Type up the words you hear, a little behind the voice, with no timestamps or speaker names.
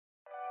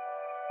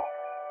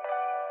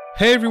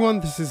Hey everyone,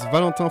 this is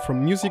Valentin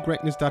from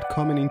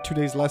musicgreatness.com, and in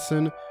today's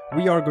lesson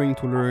we are going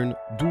to learn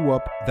Doo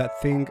Wop, That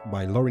Thing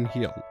by Lauryn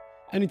Hill,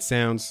 and it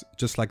sounds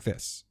just like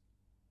this.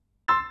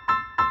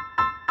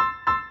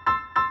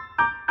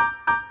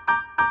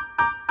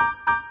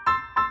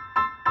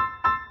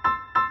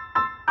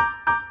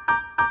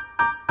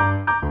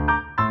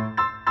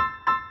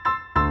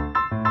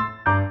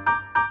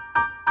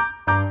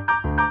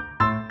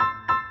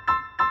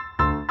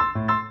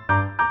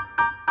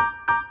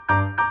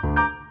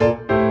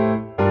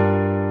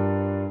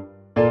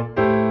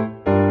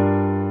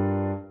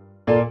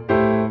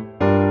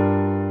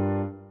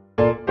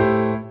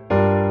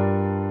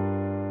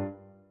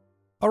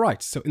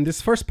 Alright, so in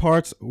this first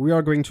part, we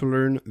are going to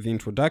learn the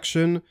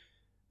introduction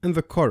and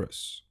the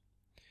chorus.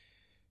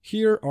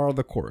 Here are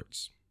the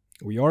chords.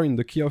 We are in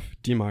the key of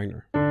D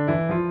minor. So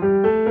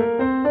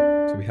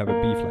we have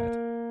a B flat.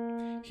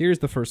 Here's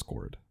the first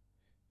chord.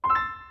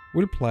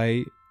 We'll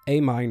play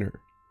A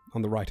minor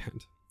on the right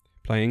hand,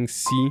 playing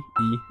C,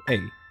 E, A.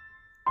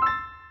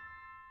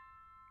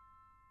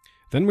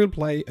 Then we'll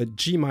play a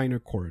G minor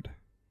chord,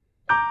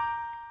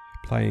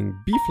 playing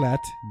B flat,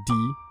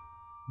 D,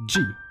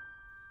 G.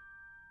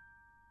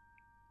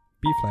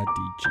 B flat,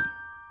 D, G,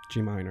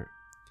 G minor.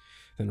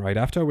 Then right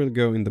after we'll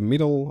go in the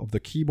middle of the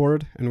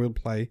keyboard and we'll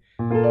play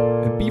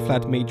a B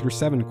flat major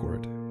 7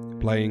 chord,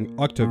 playing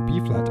octave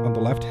B flat on the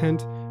left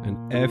hand and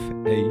F,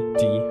 A,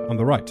 D on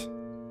the right.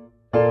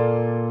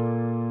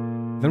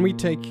 Then we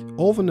take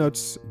all the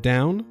notes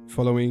down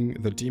following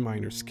the D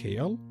minor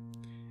scale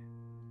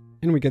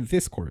and we get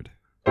this chord,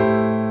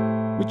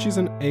 which is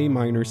an A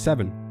minor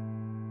 7.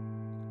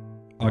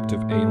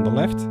 Octave A on the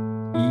left,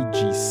 E,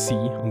 G, C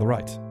on the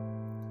right.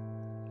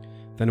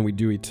 Then we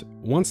do it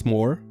once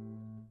more,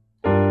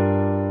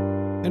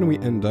 and we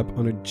end up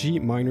on a G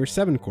minor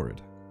 7 chord.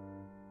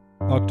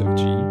 Octave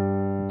G,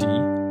 D,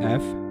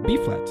 F, B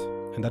flat,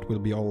 and that will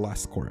be our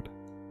last chord.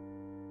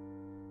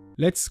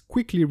 Let's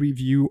quickly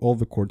review all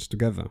the chords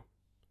together.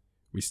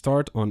 We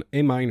start on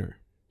A minor.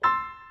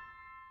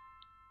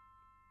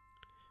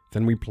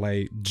 Then we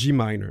play G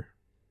minor.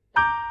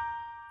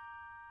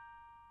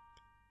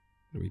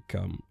 We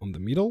come on the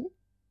middle,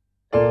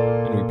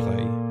 and we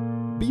play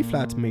B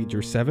flat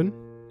major 7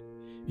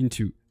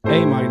 into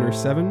A minor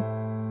 7,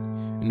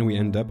 and we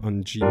end up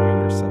on G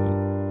minor 7.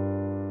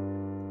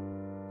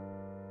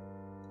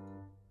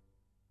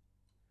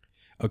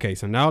 Okay,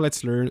 so now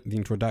let's learn the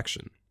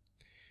introduction.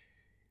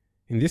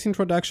 In this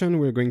introduction,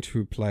 we're going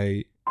to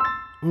play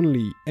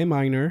only A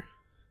minor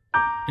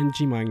and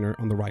G minor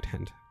on the right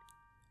hand.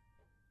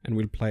 And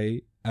we'll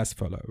play as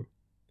follow.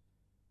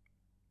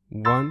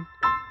 1,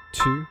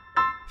 2,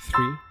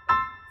 3,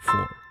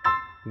 4.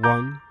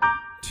 1,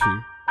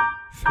 2,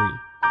 3,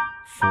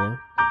 4.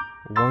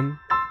 1,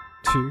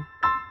 2,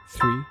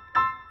 3,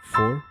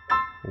 4.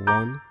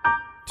 1,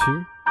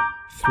 2,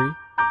 3,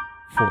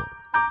 4.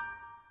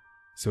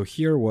 So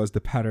here was the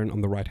pattern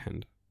on the right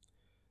hand.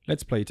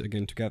 Let's play it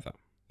again together.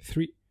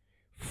 3,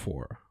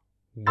 4.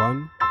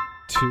 1,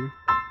 2,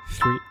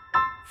 3,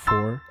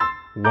 4.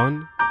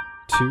 1,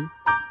 2,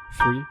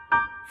 3,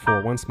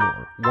 4. Once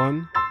more.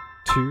 1,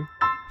 2,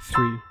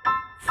 3,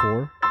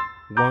 4.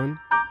 1,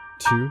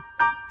 2,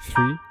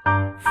 3,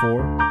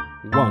 4,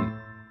 1.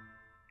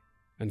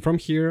 And from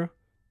here,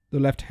 the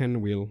left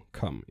hand will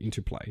come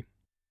into play.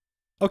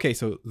 Okay,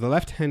 so the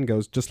left hand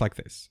goes just like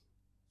this.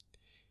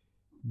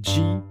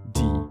 G,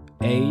 D,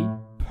 A,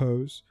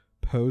 pose,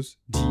 pose,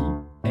 D,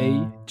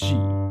 A, G,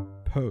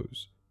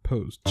 pose,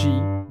 pose, G,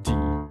 D,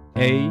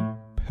 A,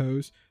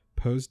 pose,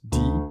 pose, D,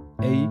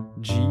 A,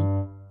 G,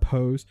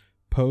 pose,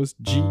 pose,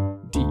 G,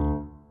 D.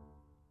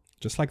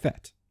 Just like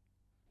that.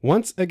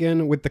 Once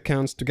again with the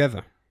counts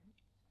together.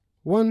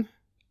 1,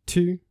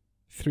 2,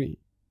 3,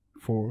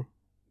 4.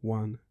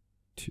 1,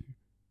 2,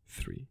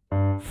 3,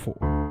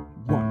 4.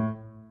 1,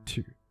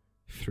 2,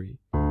 3,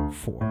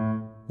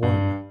 4.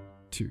 1,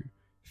 2,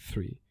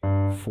 3,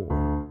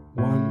 4.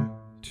 1,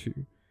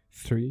 2,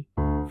 3,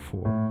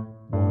 4.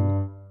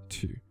 1,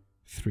 2,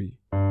 3,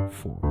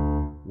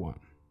 4. 1.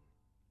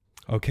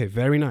 Okay,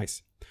 very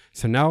nice.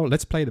 So now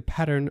let's play the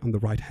pattern on the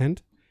right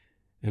hand.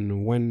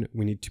 And when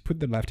we need to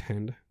put the left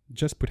hand,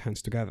 just put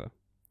hands together.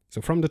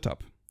 So from the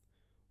top.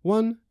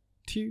 1,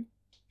 2,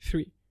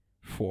 3,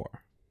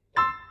 4.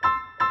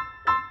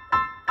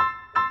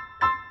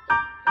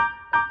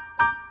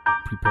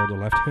 Prepare the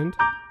left hand.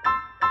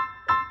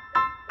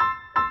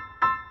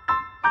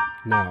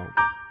 Now.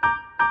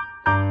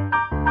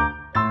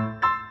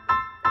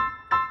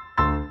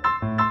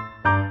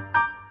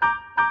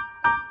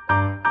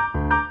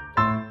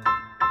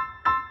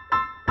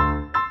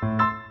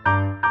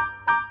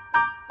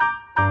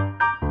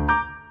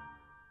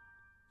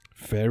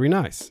 Very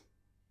nice.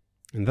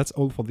 And that's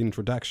all for the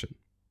introduction.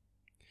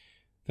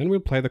 Then we'll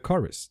play the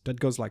chorus that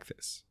goes like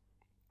this.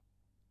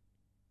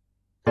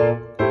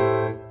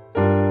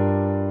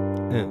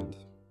 And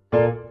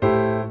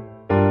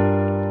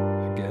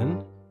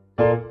again,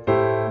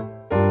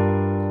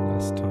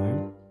 last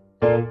time.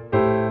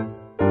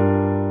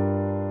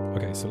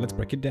 Okay, so let's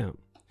break it down.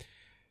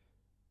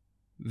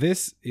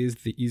 This is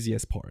the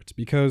easiest part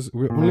because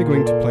we're only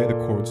going to play the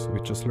chords we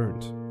just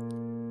learned.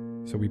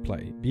 So we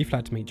play B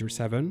flat major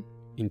 7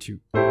 into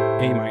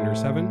A minor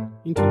 7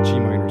 into G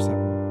minor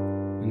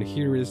 7. And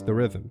here is the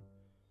rhythm.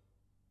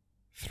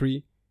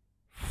 3,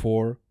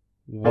 4,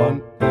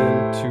 1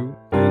 and 2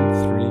 and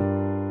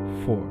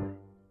 3, 4.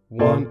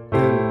 1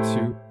 and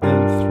 2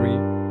 and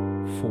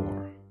 3,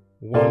 4.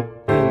 1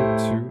 and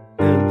 2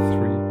 and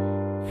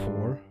 3,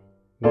 4.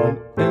 1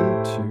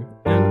 and 2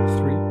 and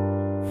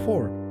 3,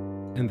 4.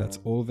 And that's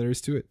all there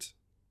is to it.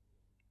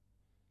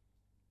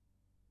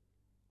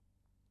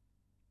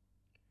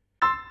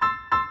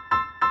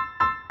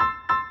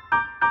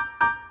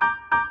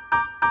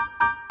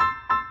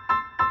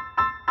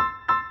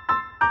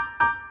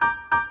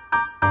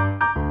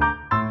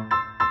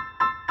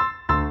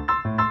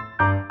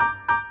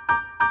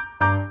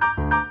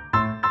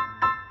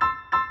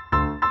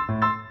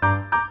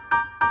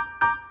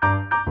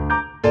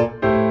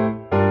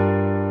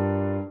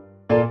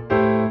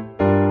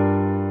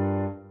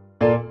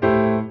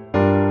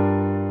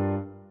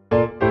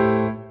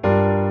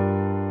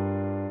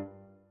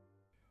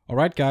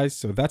 Alright guys,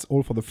 so that's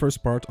all for the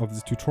first part of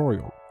this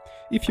tutorial.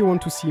 If you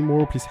want to see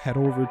more, please head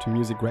over to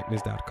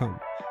musicgreatness.com.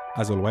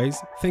 As always,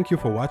 thank you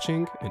for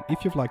watching, and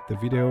if you've liked the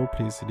video,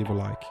 please leave a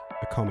like,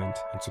 a comment,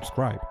 and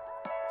subscribe.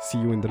 See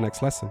you in the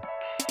next lesson.